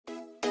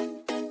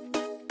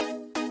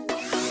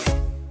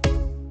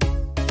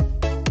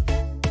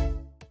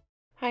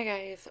Hi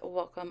guys,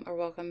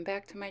 welcome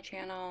back to my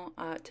channel.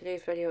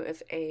 Today's video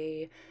is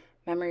a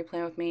memory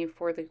plan with me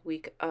for the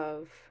week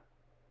of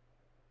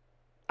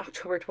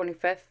October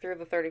 25th through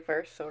the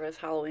 31st, so it is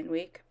Halloween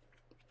week.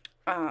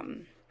 I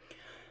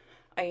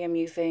am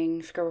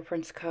using Scribble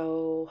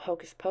Co.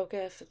 Hocus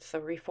Pocus. It's a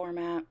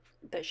reformat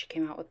that she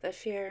came out with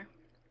this year.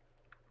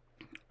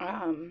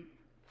 I'm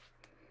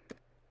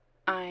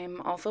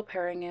also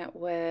pairing it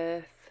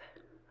with,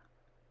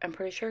 I'm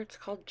pretty sure it's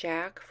called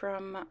Jack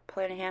from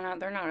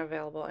PlannaHannah. They're not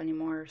available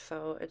anymore,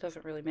 so it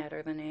doesn't really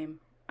matter the name,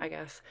 I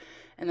guess.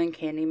 And then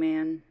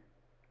Candyman,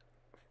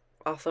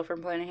 also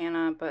from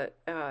PlannaHannah, but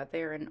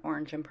they're in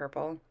orange and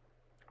purple.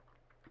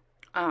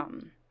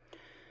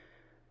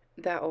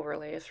 That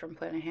overlay is from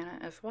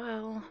PlannaHannah as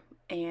well.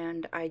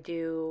 And I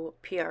do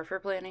PR for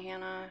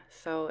PlannaHannah,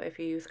 so if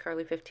you use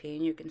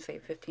Carly15, you can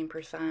save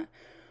 15%.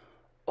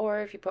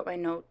 Or if you put my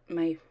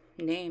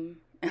name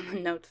in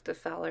the notes to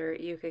seller,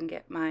 you can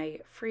get my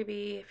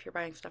freebie if you're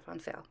buying stuff on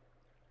sale.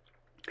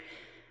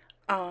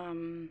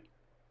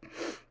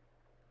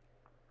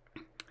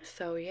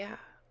 So yeah,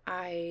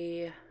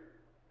 I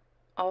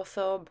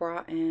also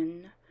brought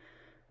in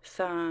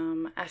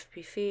some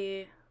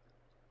SPC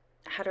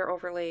header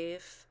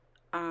overlays,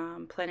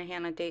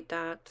 PlannaHannah date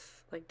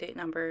dots, like date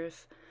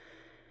numbers,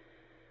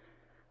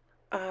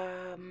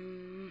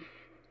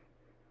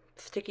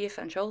 sticky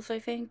essentials, I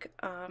think,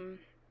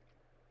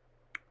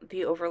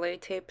 the overlay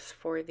tapes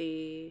for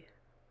the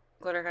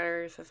glitter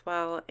headers as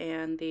well,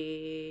 and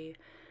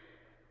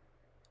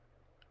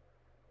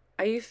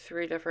I used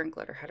 3 different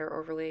glitter header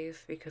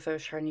overlays because I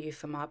was trying to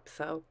use them up,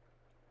 so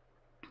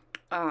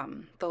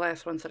the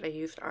last ones that I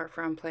used are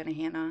from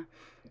PlannaHannah.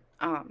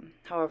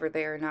 However,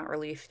 they are not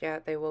released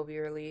yet. They will be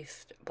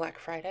released Black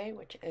Friday,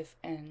 which is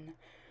in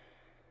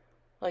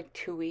like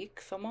 2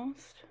 weeks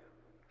almost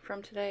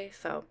from today,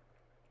 so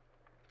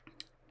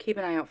keep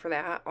an eye out for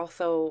that.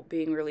 Also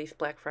being released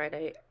Black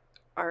Friday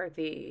are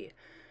the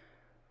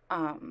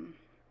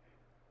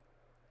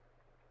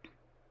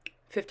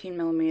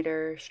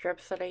 15mm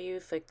strips that I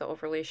use, like the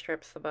overlay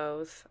strips, the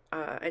bows.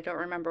 I don't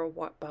remember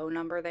what bow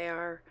number they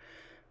are,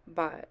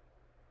 but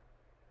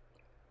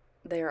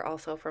they are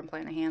also from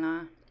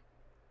PlannaHannah.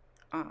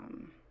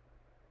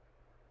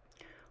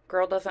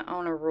 Girl doesn't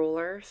own a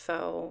ruler,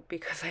 so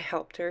because I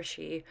helped her,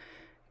 she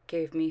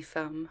gave me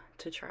some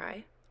to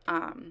try.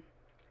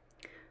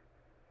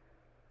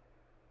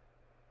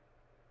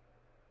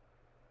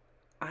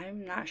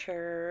 I'm not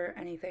sure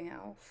anything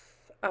else.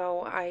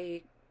 Oh,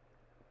 I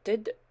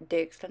did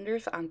day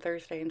extenders on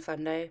Thursday and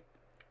Sunday,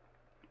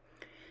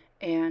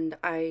 and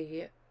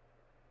I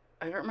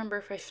don't remember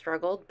if I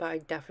struggled, but I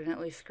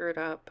definitely screwed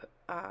up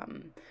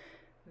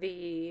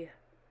the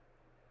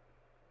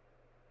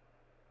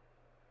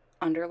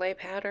underlay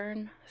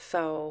pattern.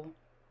 So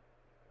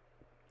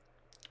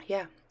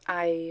yeah,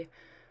 I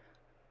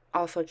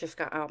also just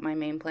got out my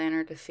main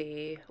planner to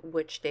see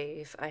which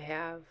days I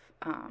have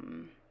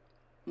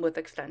with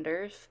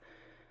extenders,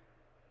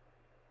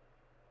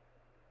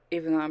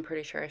 even though I'm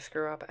pretty sure I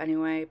screw up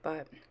anyway.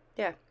 But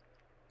yeah,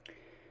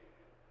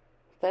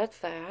 that's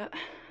that.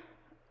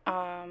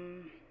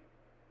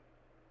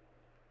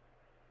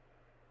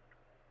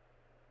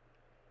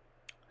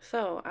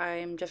 So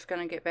I'm just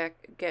gonna get back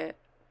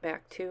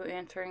to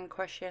answering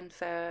questions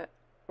that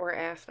were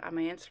asked on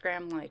my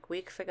Instagram like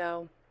weeks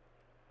ago.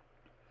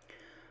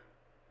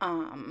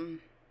 And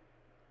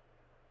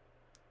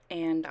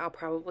I'll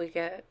probably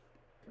get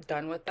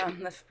done with them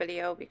in this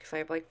video because I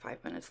have like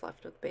 5 minutes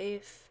left of the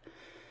base.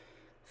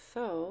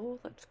 So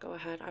let's go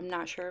ahead. I'm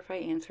not sure if I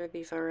answered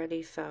these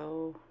already,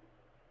 so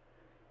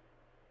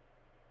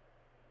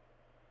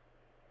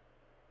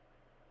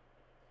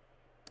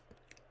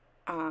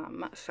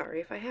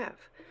sorry if I have.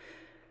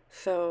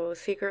 So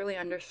secretly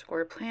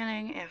underscore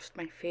planning asked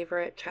my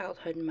favorite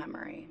childhood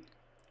memory.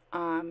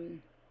 I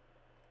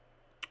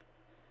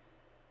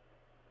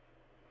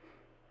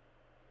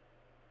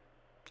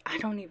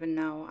don't even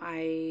know.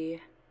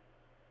 I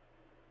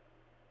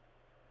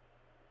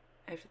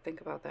have to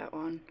think about that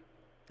one.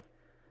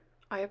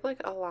 I have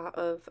like a lot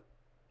of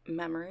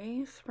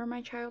memories from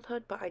my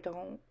childhood, but I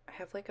don't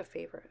have like a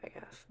favorite, I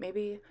guess.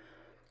 Maybe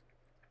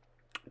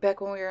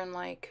back when we were in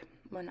like,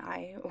 when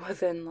I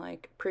was in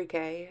like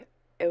pre-K,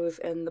 it was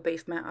in the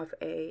basement of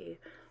a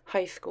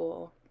high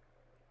school.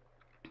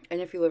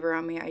 And if you live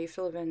around me, I used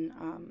to live in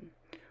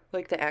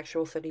like the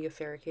actual city of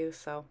Syracuse,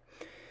 so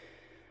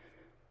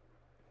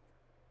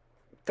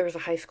there's a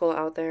high school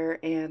out there,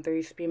 and there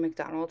used to be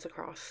McDonald's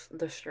across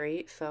the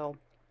street, so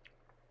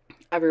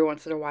every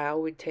once in a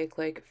while we'd take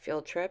like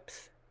field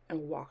trips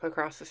and walk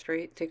across the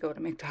street to go to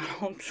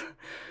McDonald's.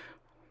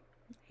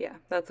 Yeah,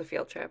 that's a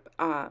field trip.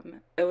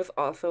 It was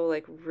also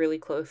like really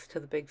close to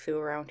the big zoo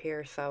around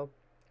here, so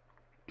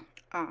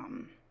I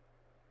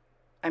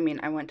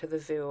mean, I went to the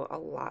zoo a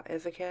lot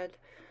as a kid,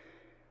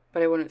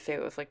 but I wouldn't say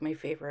it was like my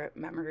favorite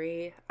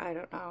memory. I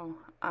don't know.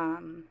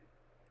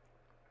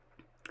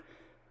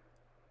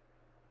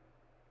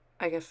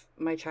 I guess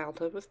my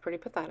childhood was pretty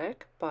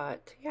pathetic,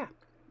 but yeah.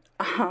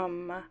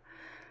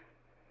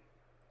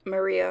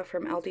 Maria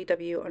from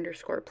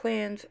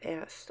LDW_plans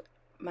asked,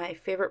 my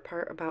favorite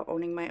part about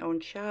owning my own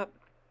shop.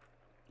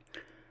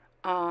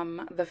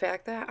 The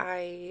fact that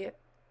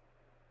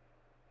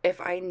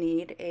if I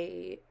need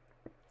a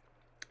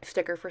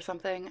sticker for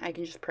something, I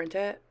can just print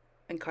it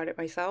and cut it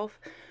myself.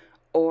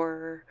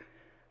 Or,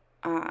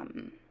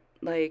 um,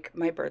 like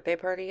my birthday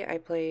party, I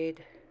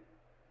played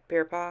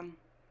beer pong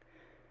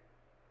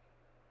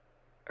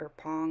or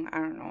pong, I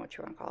don't know what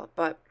you want to call it,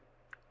 but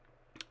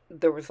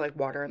there was like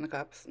water in the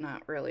cups,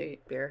 not really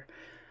beer.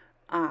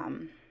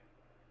 Um,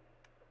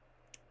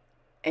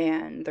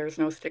 and there's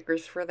no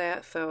stickers for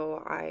that,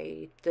 so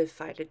I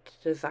decided to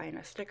design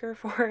a sticker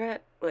for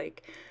it.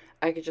 Like,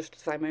 I could just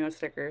design my own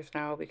stickers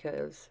now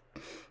because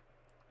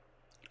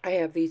I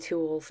have the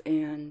tools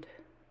and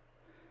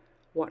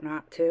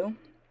whatnot too.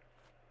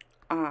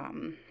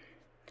 Um,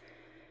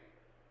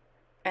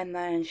 and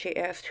then she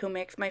asked who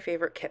makes my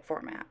favorite kit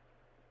format.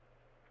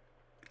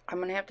 I'm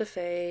gonna have to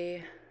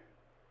say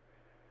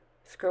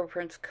Scribble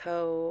Prints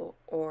Co.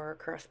 or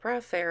Cross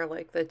Press. They are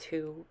like the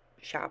two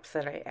shops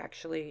that I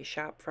actually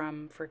shop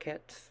from for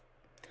kits,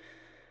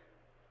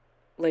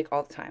 like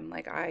all the time.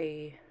 Like,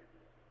 I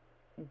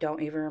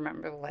don't even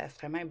remember the last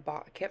time I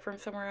bought a kit from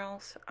somewhere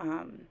else.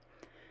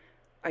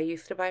 I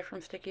used to buy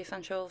from Sticky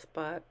Essentials,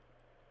 but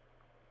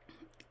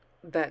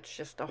that's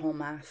just a whole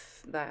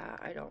mess that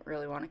I don't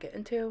really want to get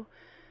into.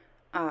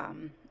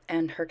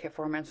 And her kit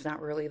format's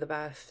not really the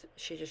best.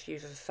 She just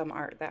uses some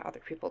art that other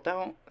people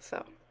don't,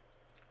 so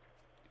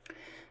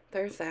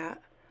there's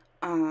that.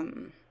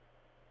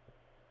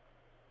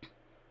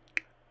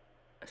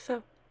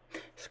 So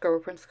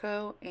Scribble Prints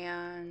Co.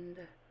 and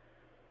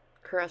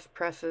Caress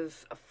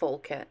Press's a full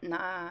kit,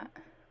 not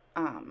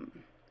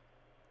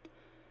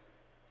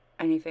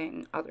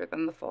anything other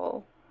than the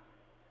full.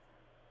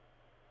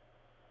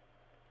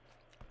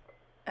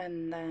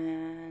 And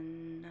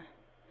then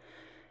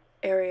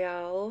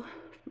Ariel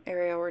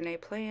Renee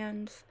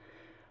Plans.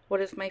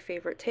 What is my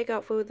favorite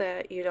takeout food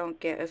that you don't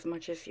get as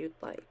much as you'd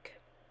like?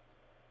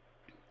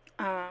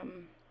 I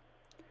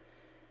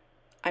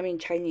mean,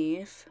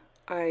 Chinese.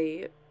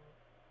 I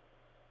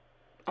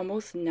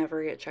almost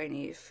never get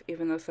Chinese,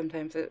 even though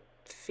sometimes it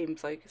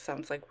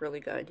sounds like really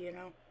good, you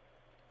know?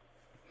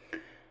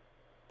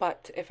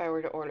 But if I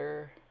were to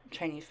order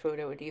Chinese food,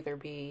 it would either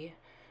be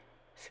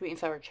sweet and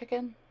sour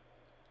chicken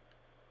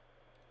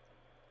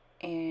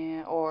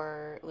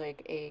or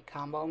like a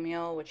combo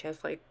meal, which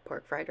has like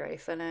pork fried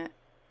rice in it,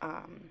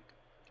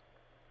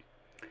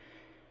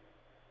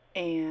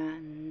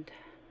 and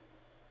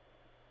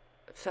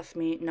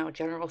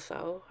General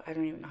So. I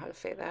don't even know how to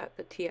say that.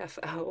 The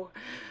TSO.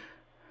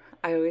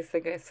 I always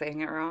think I'm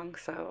saying it wrong,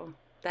 so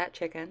that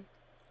chicken.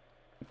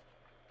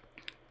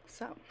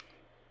 So,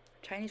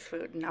 Chinese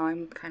food. Now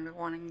I'm kind of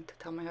wanting to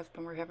tell my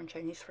husband we're having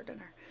Chinese for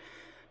dinner.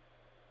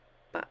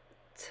 But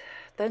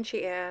then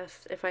she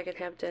asked if I could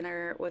have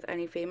dinner with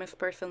any famous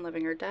person,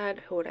 living or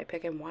dead. Who would I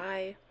pick and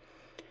why?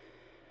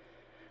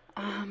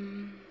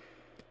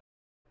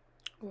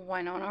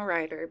 Winona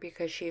Ryder,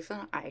 because she's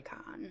an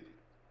icon.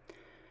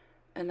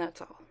 And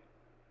that's all.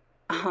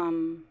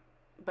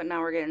 But now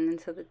we're getting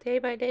into the day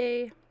by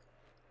day.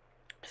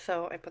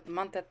 So I put the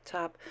month at the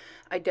top.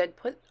 I did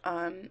put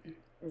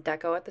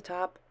deco at the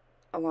top,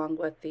 along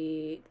with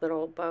the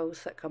little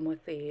bows that come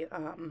with the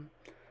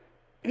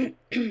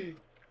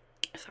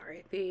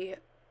sorry, the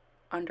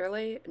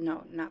underlay.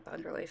 No, not the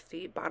underlays.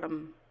 The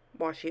bottom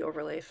washi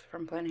overlays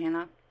from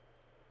PlannaHannah.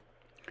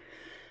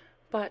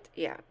 But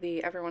yeah,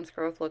 the Everyone's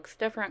Growth Looks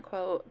Different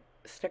quote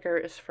sticker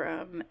is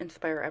from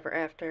Inspire Ever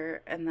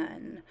After, and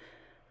then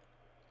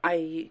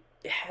I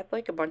had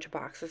like a bunch of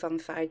boxes on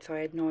the side, so I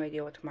had no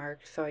idea what to mark,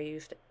 so I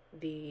used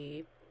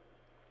the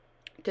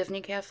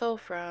Disney Castle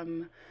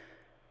from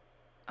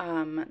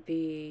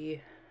the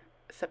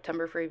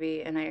September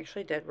freebie, and I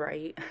actually did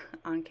write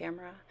on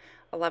camera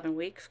 11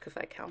 weeks because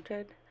I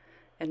counted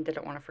and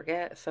didn't want to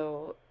forget,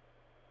 so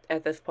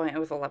at this point it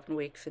was 11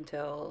 weeks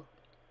until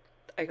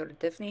I go to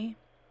Disney.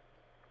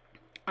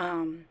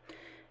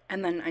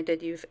 And then I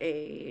did use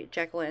a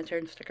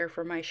jack-o'-lantern sticker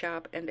for my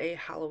shop and a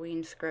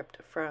Halloween script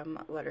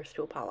from Letters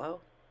to Apollo.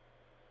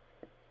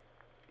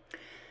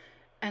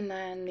 And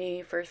then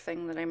the first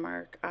thing that I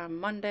mark on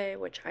Monday,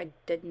 which I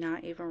did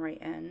not even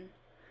write in,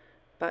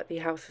 but the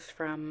house is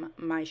from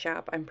my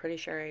shop. I'm pretty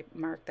sure I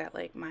marked that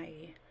like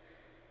my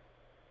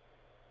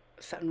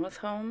son was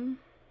home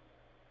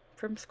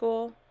from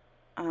school.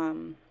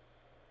 Don't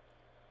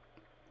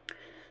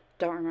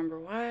remember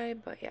why,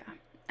 but yeah.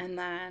 And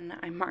then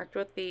I marked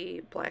with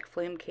the black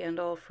flame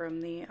candle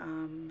from the, I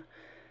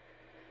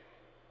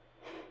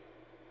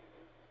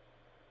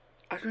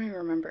don't even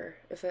remember.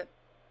 Is it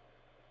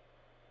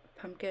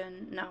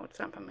Pumpkin? No, it's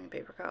not Pumpkin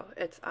Paper Co.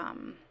 It's,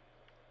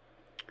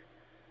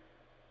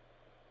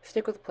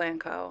 Stick with the Plan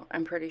Co.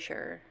 I'm pretty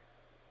sure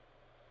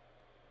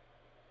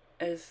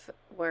is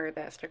where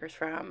that sticker's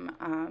from.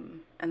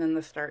 And then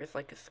the start is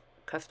like a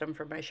custom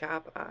from my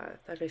shop,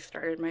 that I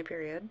started my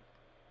period.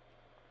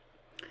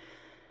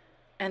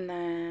 And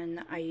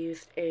then I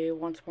used a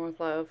Once More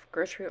with Love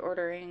grocery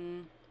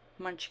ordering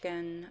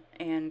Munchkin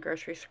and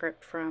grocery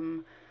script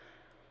from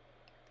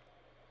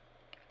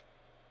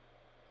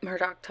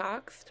Murdoch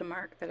Talks to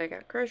mark that I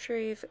got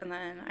groceries, and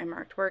then I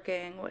marked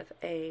working with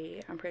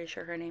I'm pretty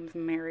sure her name's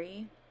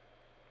Mary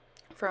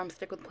from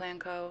Stick with Plan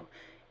Co.,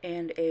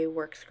 and a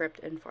work script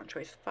in font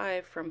choice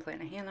 5 from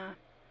PlannaHannah.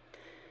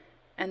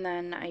 And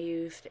then I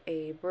used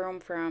a broom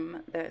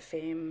from that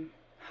same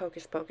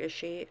Hocus Pocus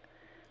sheet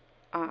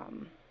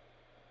to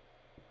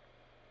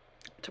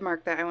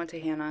mark that I went to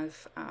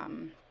Hannah's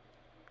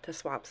to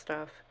swap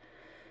stuff.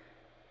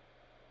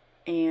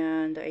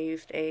 And I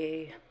used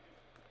a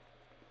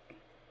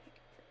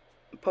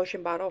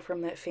potion bottle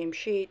from that same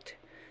sheet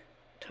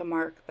to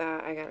mark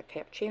that I got a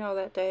cappuccino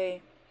that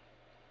day.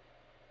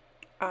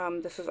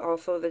 This is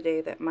also the day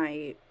that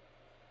my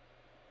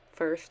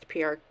first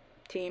PR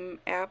team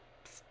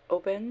apps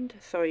opened,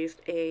 so I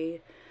used a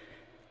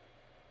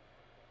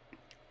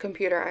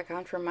computer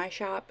icon from my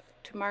shop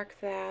to mark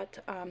that.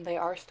 They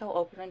are still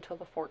open until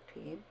the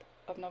 14th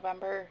of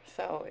November,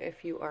 so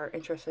if you are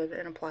interested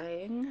in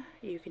applying,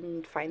 you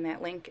can find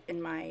that link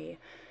in my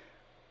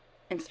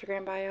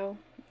Instagram bio,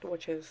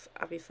 which is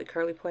obviously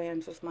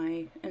CARLEAPLANS is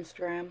my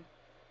Instagram.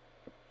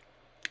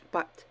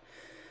 But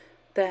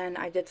then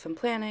I did some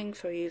planning,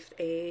 so I used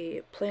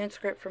a plan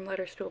script from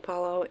Letters to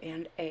Apollo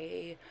and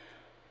a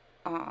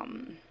I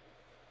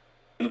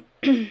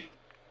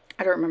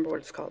don't remember what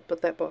it's called,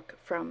 but that book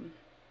from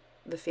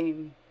the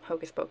same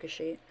Hocus Pocus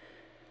sheet.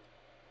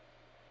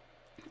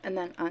 And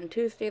then on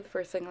Tuesday, the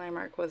first thing I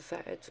marked was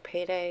that it's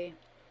payday,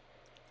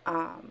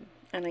 and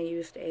I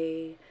used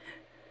a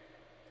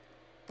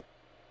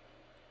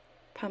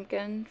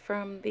pumpkin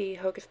from the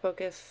Hocus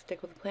Pocus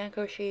Stick with the Plan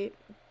Co. sheet,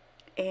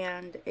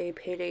 and a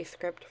payday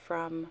script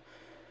from,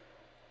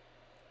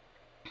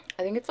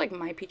 I think it's like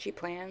My Peachy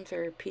Plans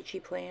or Peachy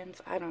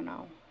Plans, I don't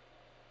know.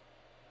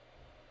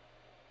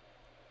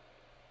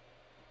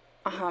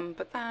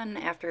 But then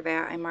after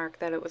that, I marked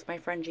that it was my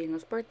friend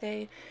Gina's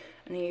birthday,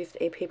 and I used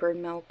a paper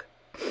and milk,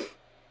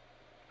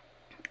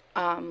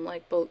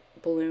 like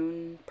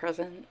balloon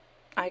present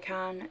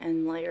icon,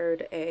 and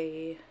layered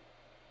a,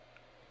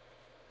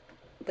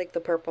 like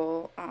the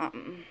purple,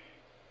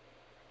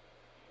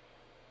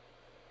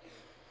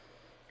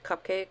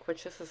 cupcake,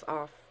 which this is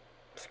off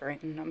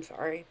screen, I'm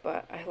sorry,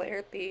 but I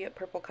layered the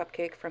purple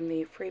cupcake from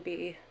the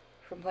freebie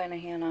from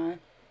PlannaHannah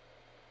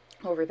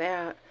over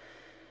that,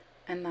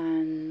 and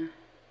then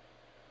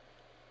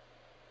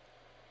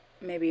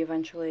maybe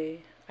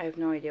eventually, I have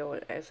no idea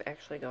what is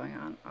actually going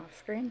on off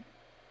screen.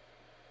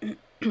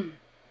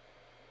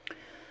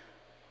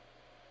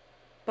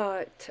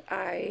 But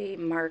I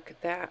mark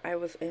that I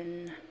was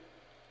in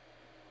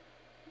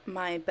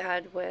my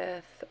bed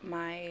with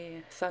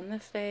my son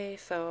this day,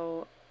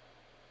 so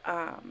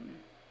I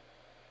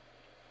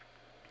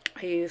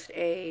used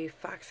a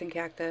fox and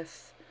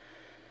cactus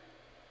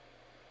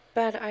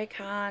bed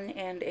icon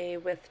and a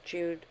with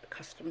Jude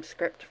custom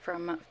script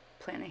from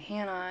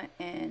PlannaHannah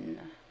in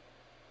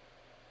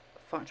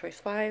font choice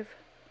 5.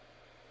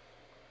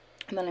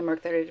 And then I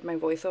marked that I did my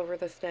voiceover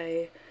this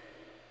day.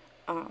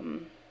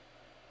 And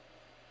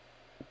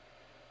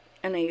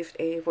I used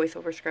a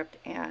voiceover script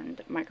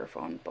and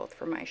microphone, both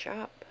from my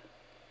shop.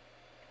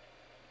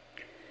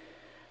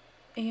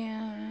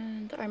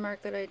 And I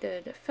marked that I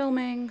did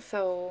filming,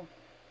 so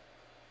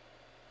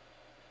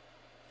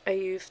I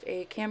used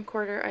a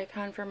camcorder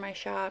icon from my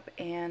shop,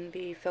 and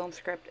the film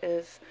script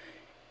is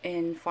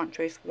in font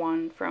choice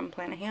 1 from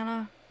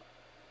PlannaHannah.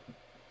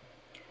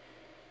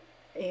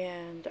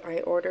 And I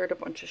ordered a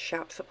bunch of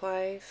shop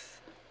supplies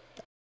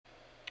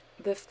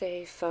this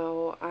day,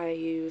 so I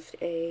used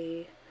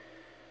a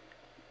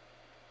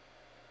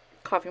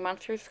Coffee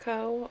Monsters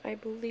Co., I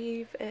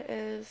believe it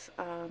is.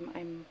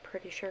 I'm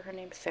pretty sure her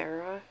name's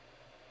Sarah.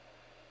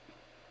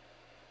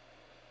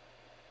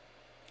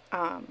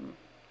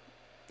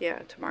 Yeah,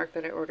 to mark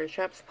that I ordered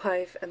shop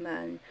supplies, and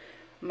then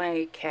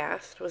my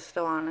cast was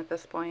still on at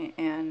this point,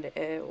 and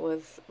it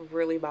was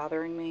really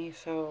bothering me,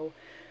 so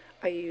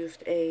I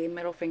used a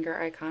middle finger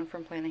icon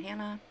from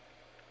PlannaHannah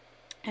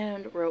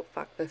and wrote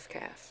 "fuck this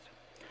cast."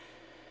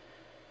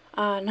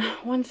 On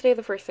Wednesday,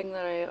 the first thing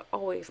that I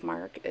always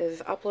mark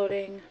is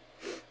uploading.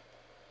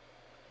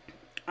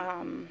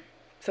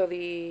 So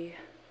the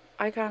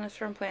icon is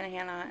from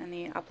PlannaHannah, and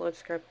the upload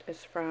script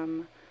is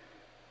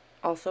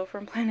also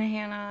from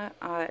PlannaHannah.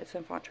 It's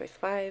in font choice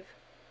 5.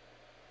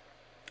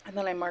 And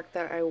then I marked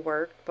that I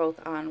worked both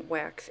on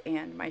wax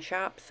and my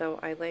shop, so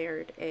I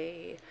layered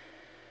a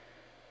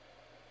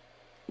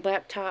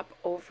laptop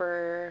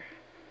over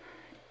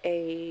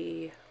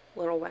a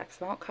little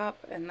wax melt cup,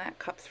 and that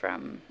cup's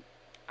from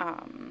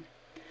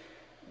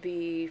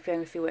the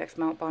Fantasy Wax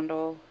Melt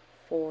bundle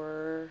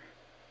for,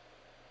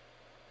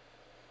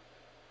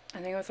 I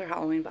think it was their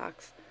Halloween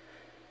box.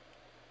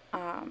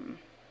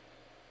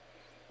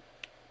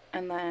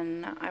 And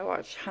then I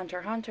watched Hunter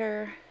x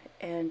Hunter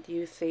and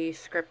used the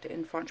script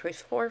in font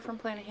choice 4 from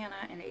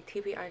PlannaHannah and a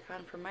TV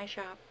icon from my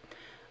shop.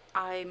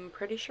 I'm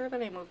pretty sure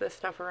that I moved this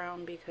stuff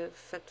around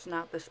because it's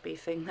not the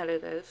spacing that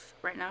it is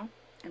right now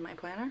in my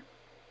planner.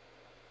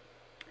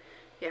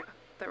 Yeah,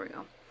 there we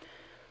go.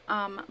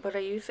 But I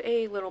use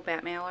a little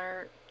bat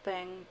mailer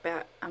thing,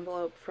 bat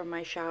envelope from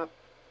my shop,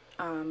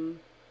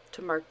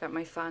 to mark that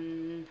my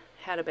son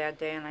had a bad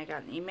day and I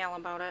got an email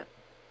about it.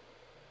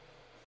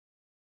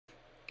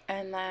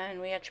 And then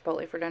we had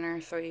Chipotle for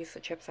dinner, so I used the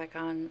chips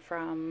icon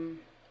from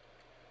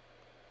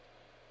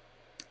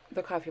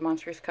the Coffee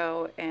Monsters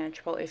Co. and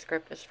Chipotle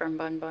script is from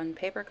Bun Bun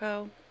Paper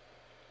Co.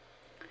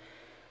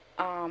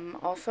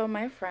 Also,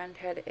 my friend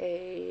had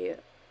a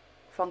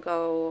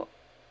Funko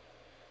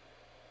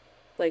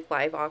like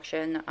live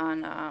auction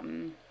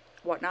on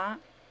Whatnot,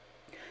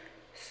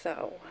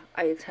 so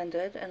I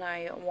attended and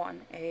I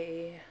won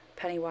a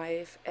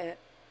Pennywise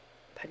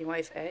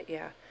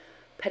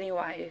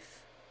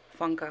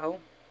Funko.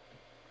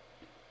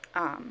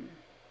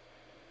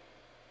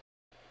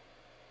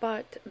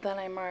 But then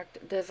I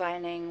marked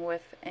designing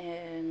with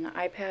an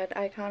iPad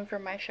icon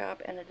from my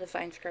shop and a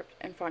design script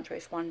and font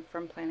choice 1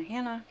 from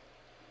PlannaHannah.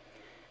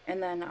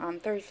 And then on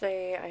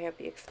Thursday, I have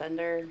the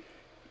extender.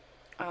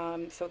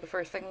 So the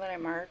first thing that I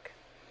mark,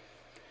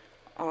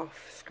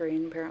 off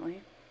screen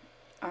apparently,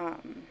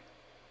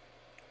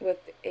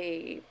 with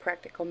a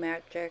Practical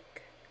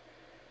Magic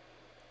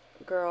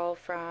girl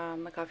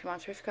from the Coffee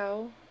Monsters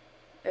Co.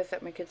 is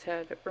that my kids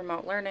had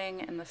remote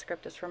learning and the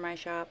script is from my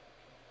shop.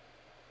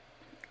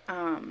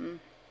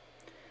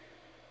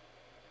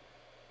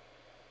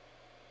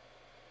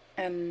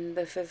 And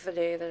this is the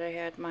day that I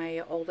had my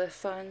oldest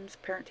son's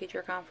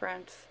parent-teacher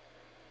conference.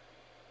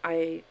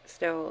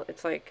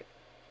 It's like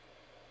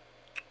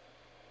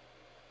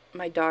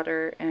my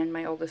daughter and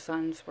my oldest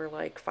son's were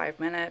like 5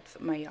 minutes.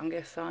 My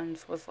youngest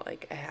son's was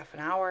like a half an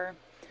hour.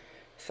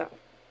 So,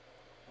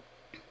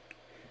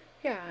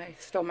 yeah, I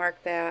still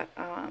marked that.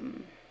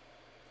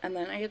 And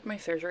then I had my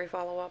surgery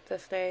follow-up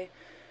this day.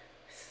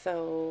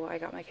 So I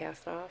got my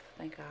cast off,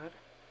 thank God.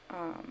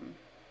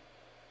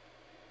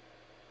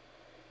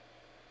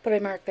 But I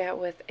marked that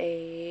with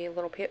a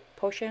little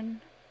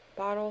potion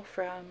bottle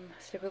from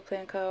Scribble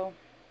Co.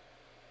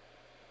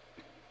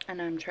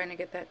 And I'm trying to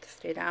get that to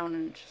stay down,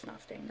 and it's just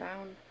not staying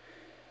down.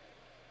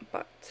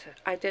 But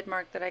I did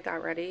mark that I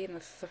got ready, and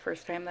this is the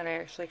first time that I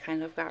actually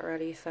kind of got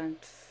ready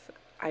since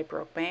I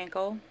broke my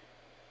ankle.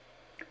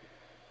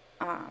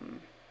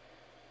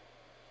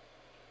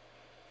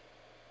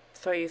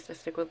 So I used to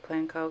stick with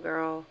Plan Co.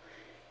 Girl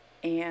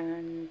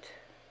and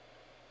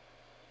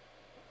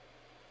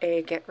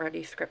a get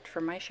ready script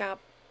from my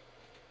shop.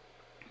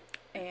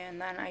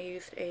 And then I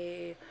used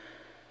a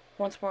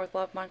Once More with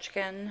Love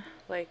Munchkin,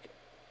 like,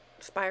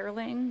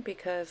 spiraling,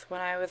 because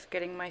when I was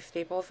getting my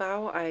staples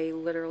out, I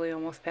literally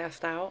almost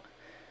passed out.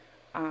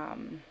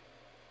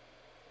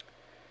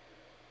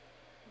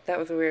 That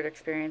was a weird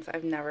experience.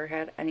 I've never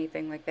had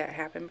anything like that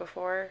happen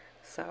before,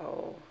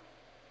 so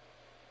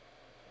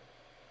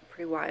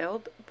pretty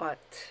wild.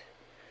 But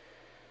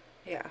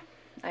yeah,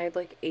 I had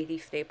like 80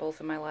 staples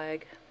in my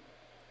leg.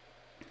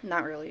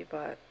 Not really,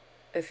 but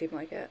it seemed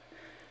like it.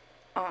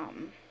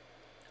 And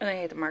I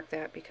had to mark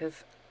that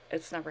because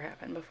it's never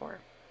happened before.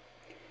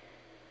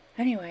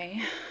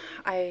 Anyway,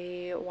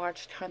 I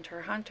watched Hunter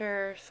x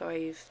Hunter, so I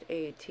used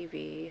a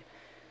TV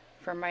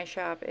from my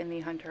shop in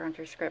the Hunter x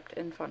Hunter script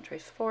in font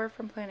choice 4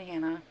 from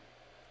PlannaHannah.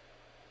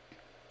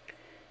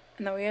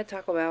 And then we had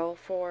Taco Bell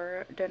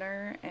for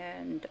dinner,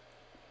 and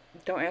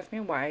don't ask me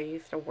why I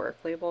used a work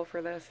label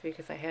for this,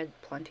 because I had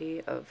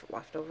plenty of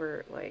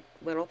leftover, like,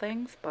 little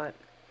things, but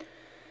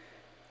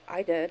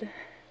I did.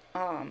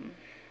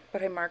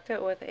 But I marked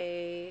it with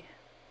a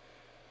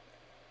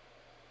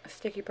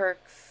Sticky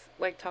Perks,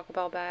 like, Taco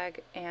Bell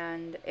bag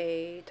and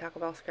a Taco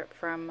Bell script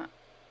from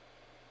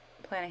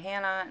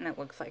PlannaHannah, and it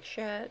looks like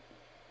shit.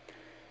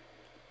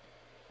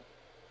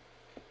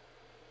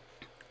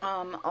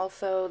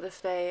 Also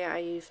this day I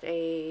used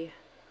a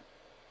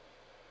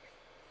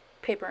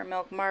Paper and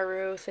Milk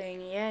Maru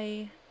saying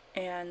yay,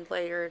 and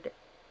layered,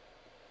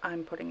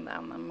 I'm putting that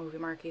on the movie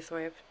marquee so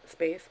I have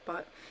space,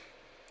 but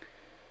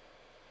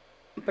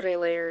I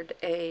layered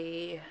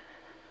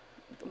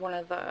one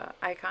of the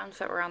icons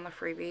that were on the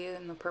freebie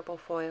in the purple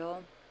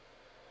foil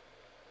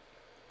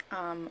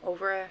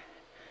over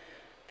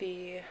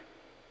the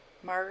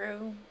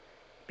Maru,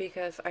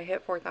 because I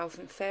hit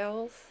 4,000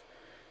 sales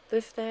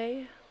this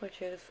day,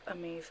 which is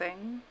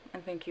amazing,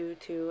 and thank you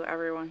to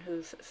everyone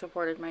who's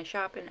supported my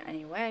shop in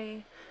any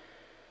way.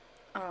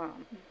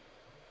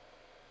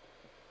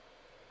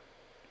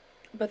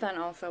 But then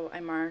also I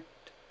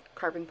marked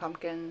carving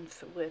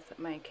pumpkins with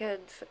my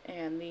kids,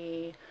 and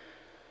the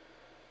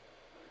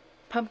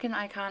pumpkin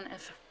icon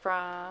is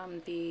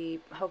from the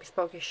Hocus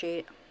Pocus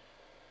sheet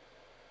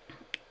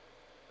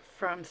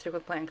from Stick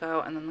with Plan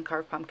Co., and then the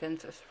carved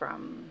pumpkins is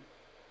from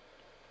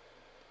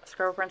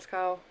Scribble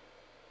Co.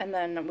 And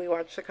then we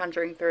watched The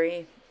Conjuring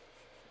 3.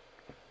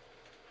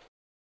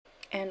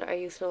 And I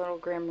used a little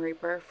Grim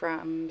Reaper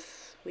from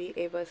Sweet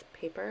Ava's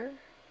Paper,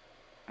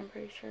 I'm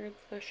pretty sure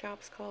the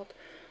shop's called,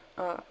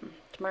 to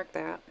mark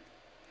that.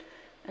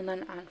 And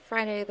then on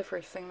Friday, the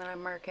first thing that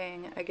I'm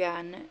marking,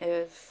 again,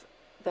 is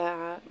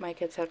that my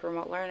kids had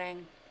remote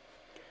learning.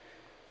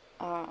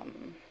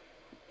 And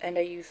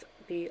I use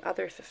the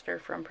other sister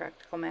from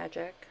Practical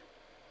Magic.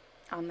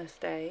 on this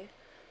day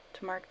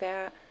to mark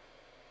that.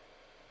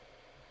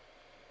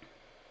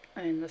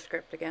 And the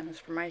script again is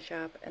for my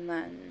shop. And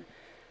then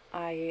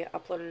I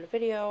uploaded a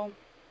video.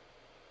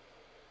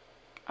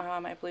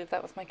 I believe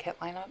that was my kit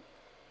lineup.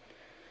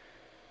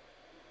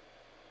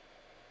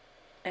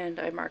 And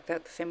I marked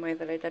that the same way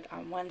that I did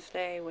on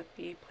Wednesday with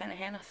the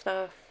PlannaHannah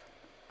stuff.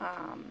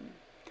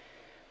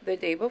 The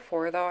day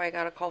before, though, I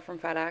got a call from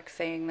FedEx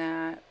saying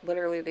that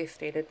literally they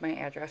stated my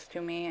address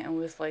to me and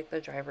was like, the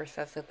driver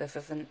says that this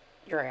isn't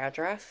your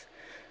address.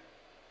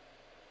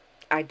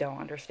 I don't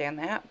understand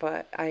that,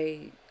 but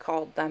I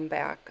called them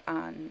back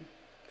on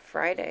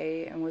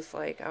Friday and was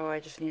like, oh, I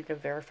just need to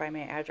verify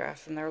my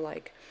address. And they're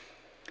like,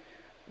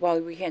 well,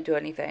 we can't do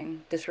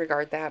anything.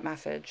 Disregard that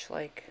message.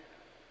 Like,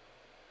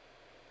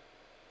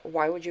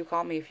 why would you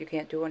call me if you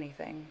can't do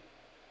anything?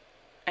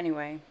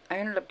 Anyway, I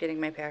ended up getting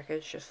my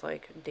package just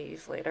like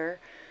days later.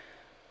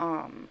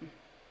 It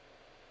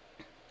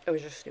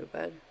was just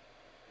stupid.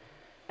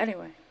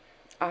 Anyway,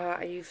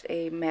 I used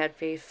a mad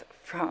face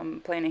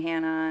from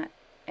PlannaHannah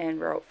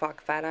and wrote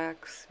fuck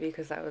FedEx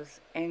because I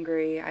was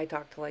angry. I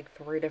talked to like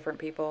 3 different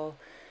people.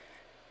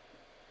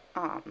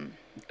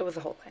 It was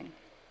a whole thing.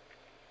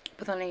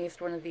 But then I used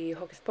one of the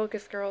Hocus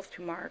Pocus girls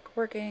to mark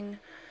working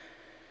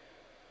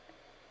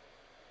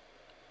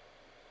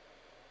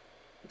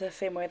the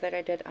same way that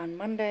I did on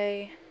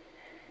Monday.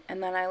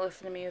 And then I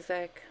listened to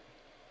music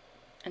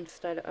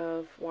instead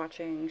of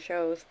watching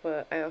shows,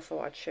 but I also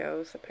watch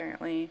shows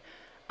apparently.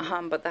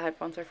 But the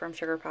headphones are from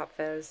Sugar Pop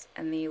Fizz,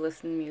 and the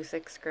listen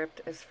music script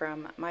is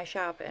from my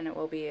shop, and it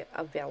will be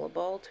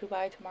available to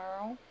buy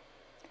tomorrow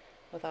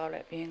without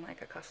it being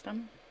like a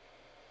custom.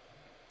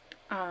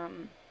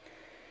 And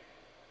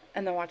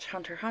then watched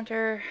Hunter x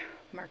Hunter,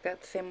 marked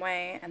that the same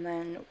way, and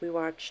then we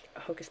watched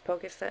Hocus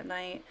Pocus that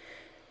night,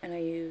 and I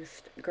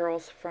used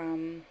girls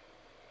from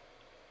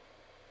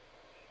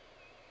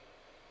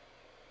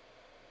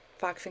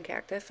Fox and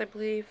Cactus, I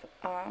believe,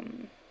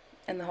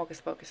 and the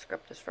Hocus Pocus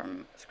script is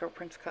from Scribble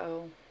Prince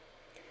Co.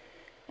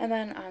 And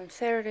then on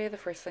Saturday, the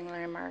first thing that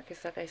I mark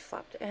is that I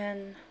slept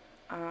in.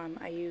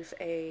 I use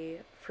a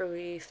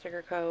Fruity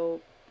Sticker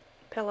Co.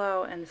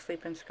 pillow and the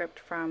sleep in script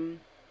from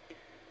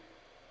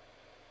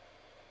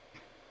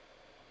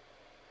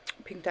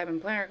Pink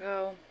Diamond Planner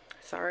Co.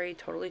 Sorry,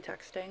 totally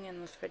texting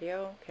in this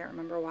video. Can't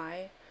remember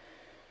why.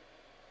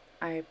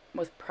 I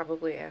was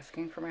probably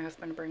asking for my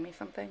husband to bring me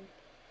something.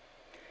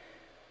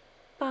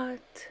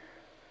 But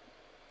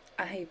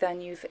I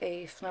then use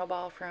a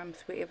snowball from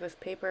Sweet Ava's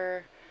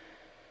paper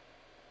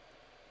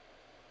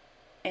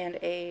and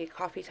a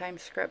coffee time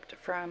script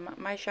from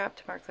my shop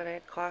to mark that I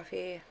had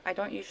coffee. I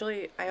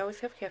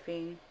always have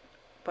caffeine,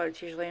 but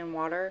it's usually in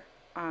water.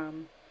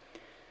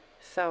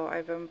 So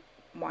I've been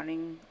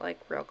wanting like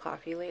real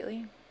coffee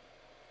lately.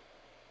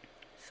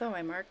 So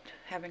I marked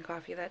having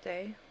coffee that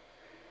day.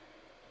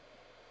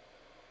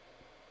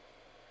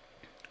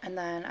 And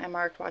then I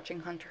marked watching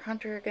Hunter x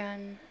Hunter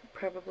again,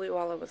 probably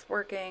while I was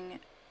working.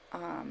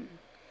 And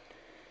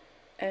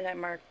I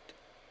marked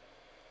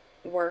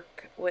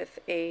work with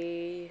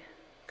a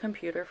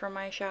computer from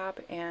my shop,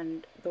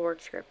 and the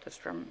work script is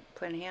from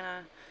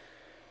PlannaHannah.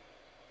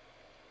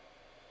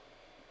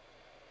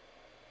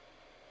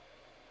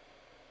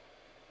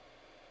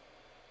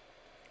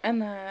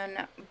 And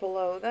then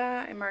below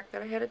that, I marked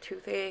that I had a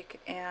toothache,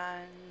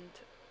 and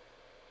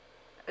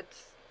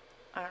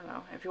I don't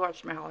know, if you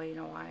watched my haul, you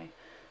know why.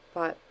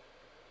 But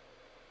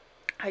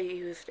I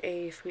used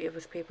a Sweet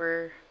Ava's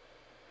paper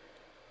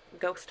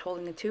ghost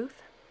holding a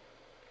tooth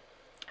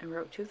and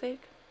wrote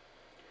toothache.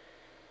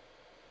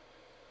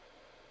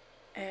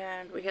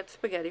 And we had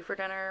spaghetti for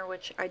dinner,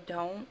 which I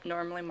don't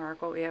normally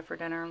mark what we have for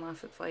dinner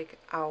unless it's like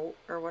out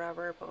or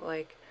whatever, but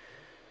like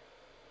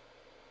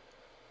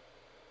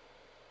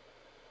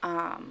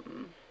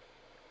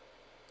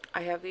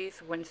I have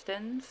these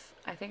Winstons.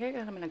 I think I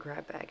got them in a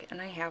grab bag,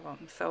 and I have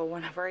them. So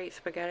whenever I eat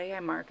spaghetti,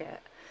 I mark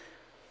it.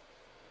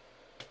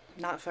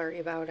 Not sorry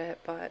about it,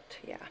 but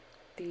yeah.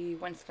 The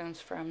Winstons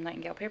from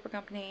Nightingale Paper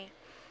Company.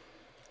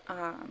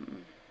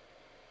 And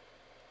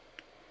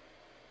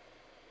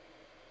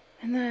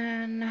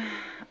then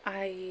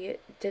I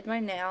did my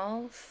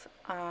nails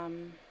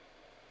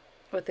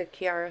with the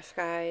Kiara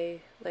Sky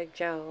like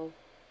jelly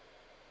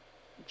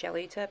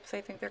tips,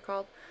 I think they're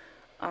called.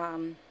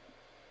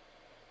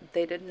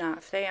 They did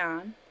not stay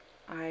on.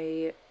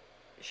 I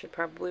should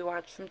probably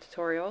watch some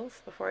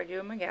tutorials before I do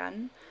them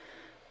again.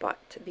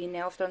 But the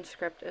Nails Done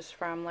script is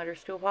from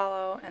Letters to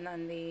Apollo, and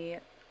then the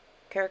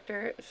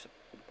character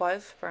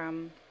was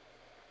from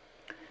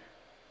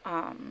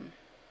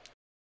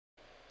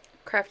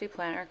Crafty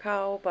Planner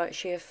Co., but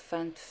she has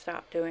since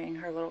stopped doing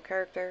her little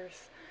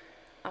characters.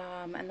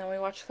 And then we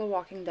watched The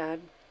Walking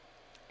Dead,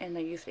 and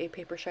I used a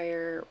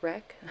Papershire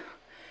Rick,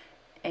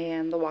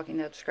 and The Walking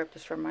Dead script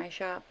is from my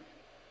shop.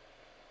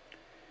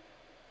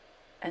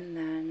 And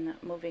then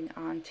moving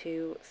on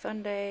to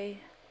Sunday,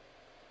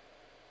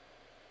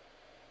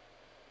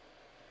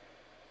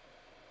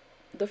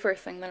 the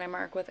first thing that I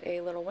mark with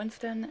a little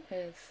Winston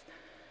is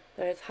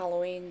that it's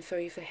Halloween, so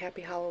I use a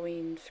Happy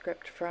Halloween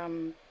script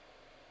from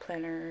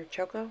Planner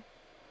Choco.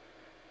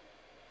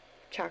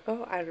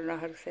 Chaco. I don't know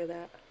how to say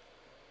that.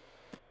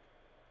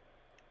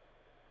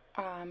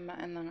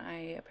 And then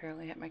I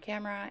apparently hit my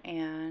camera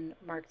and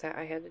marked that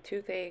I had a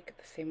toothache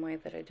the same way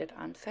that I did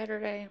on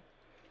Saturday.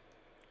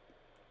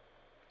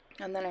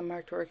 And then I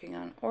marked working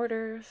on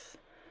orders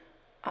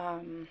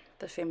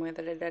the same way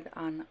that I did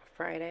on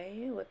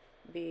Friday with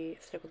the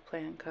Stick with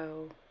Plan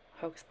Co.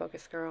 Hocus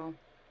Pocus girl.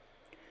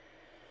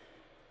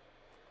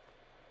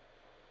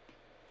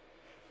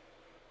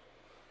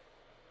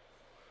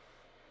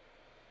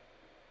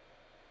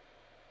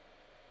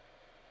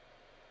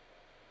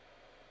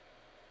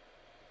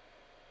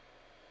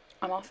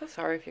 I'm also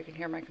sorry if you can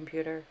hear my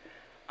computer.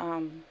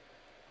 I'm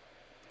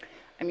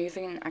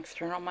using an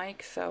external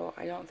mic, so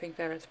I don't think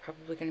that it's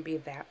probably going to be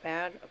that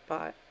bad,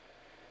 but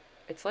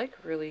it's like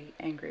really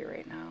angry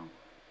right now.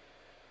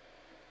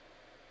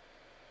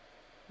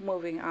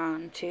 Moving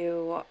on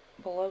to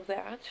below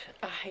that,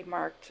 I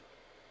marked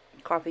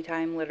coffee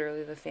time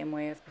literally the same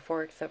way as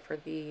before, except for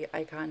the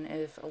icon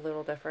is a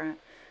little different.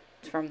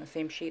 It's from the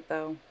same sheet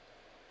though.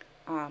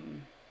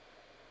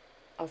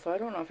 Also, I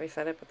don't know if I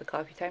said it, but the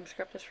coffee time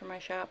script is from my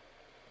shop.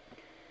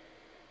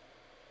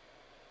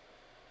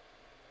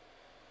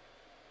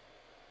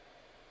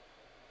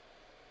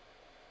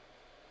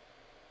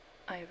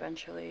 I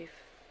eventually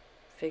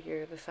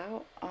figure this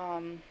out.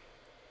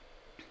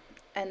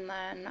 And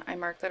then I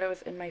marked that I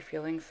was in my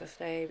feelings this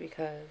day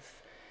because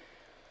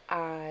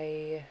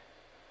I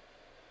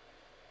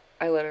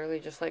literally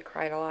just like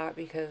cried a lot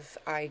because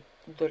I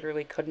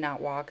literally could not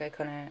walk. I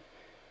couldn't,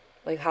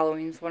 like,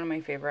 Halloween's one of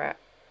my favorite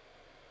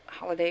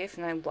holidays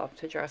and I love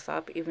to dress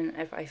up. Even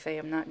if I say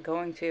I'm not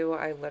going to,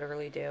 I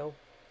literally do.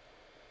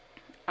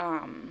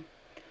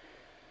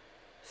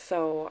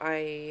 So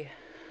I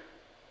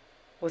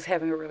was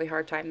having a really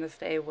hard time this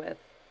day with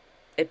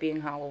it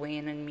being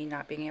Halloween and me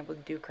not being able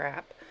to do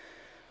crap.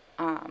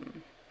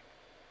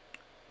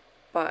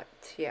 But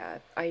yeah,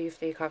 I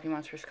used a Coffee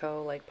Monsters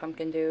Co. like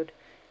Pumpkin Dude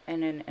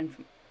and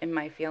in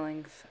my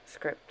feelings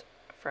script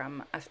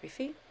from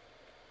SBC.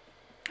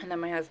 And then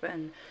my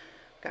husband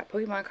got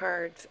Pokemon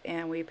cards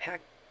and we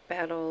pack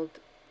battled,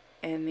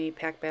 and the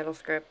pack battle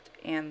script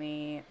and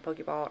the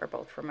Pokeball are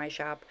both from my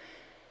shop.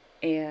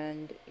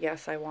 And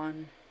yes, I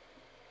won.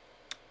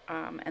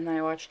 And then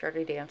I watched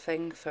Dirty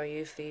Dancing, so I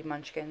used the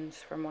Munchkins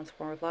from Once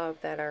More with Love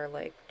that are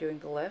like doing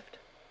the lift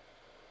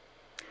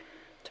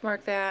to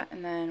mark that.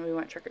 And then we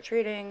went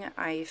trick-or-treating.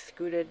 I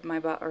scooted my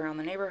butt around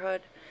the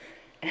neighborhood,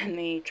 and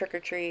the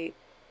trick-or-treat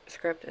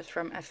script is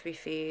from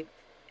SVC,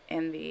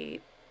 and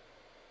the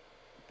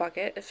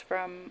bucket is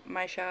from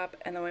my shop.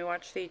 And then we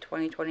watched the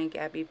 2020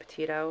 Gabby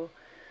Petito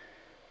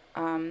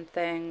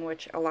thing,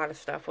 which a lot of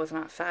stuff was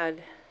not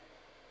said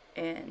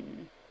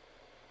in,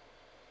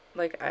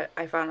 like,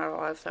 I found out a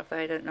lot of stuff that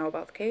I didn't know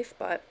about the case,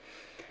 but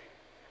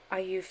I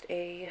used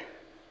a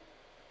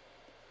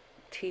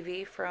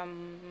TV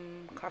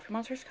from Coffee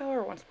Monsters Co.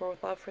 or Once More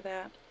with Love for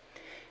that.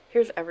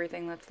 Here's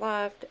everything that's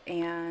left,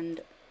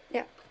 and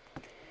yeah.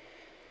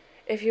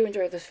 If you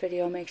enjoyed this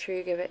video, make sure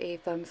you give it a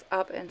thumbs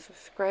up and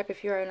subscribe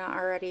if you are not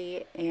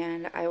already,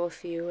 and I will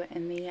see you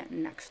in the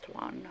next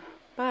one.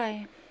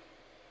 Bye!